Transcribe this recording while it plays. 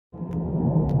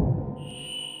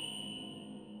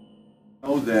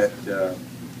that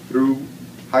through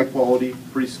high-quality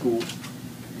preschool,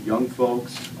 young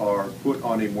folks are put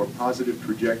on a more positive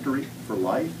trajectory for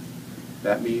life.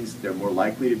 That means they're more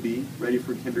likely to be ready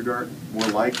for kindergarten, more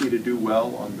likely to do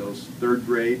well on those third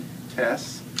grade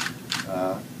tests.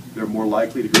 They're more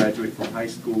likely to graduate from high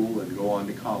school and go on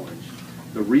to college.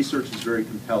 The research is very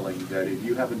compelling that if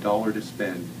you have $1 to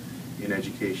spend in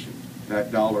education,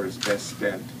 that dollar is best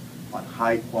spent on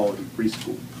high-quality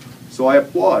preschool. So I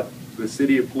applaud the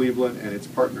City of Cleveland and its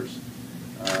partners,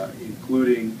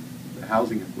 including the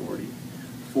Housing Authority,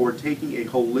 for taking a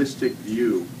holistic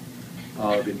view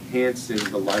of enhancing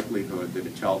the likelihood that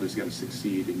a child is going to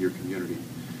succeed in your community.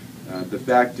 The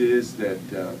fact is that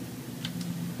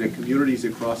the communities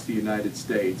across the United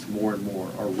States more and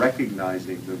more are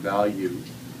recognizing the value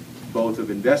both of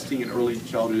investing in early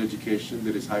childhood education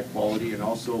that is high quality and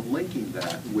also of linking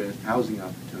that with housing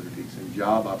opportunities and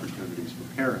job opportunities for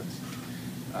parents.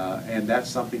 And that's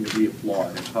something that we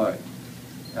applaud at HUD.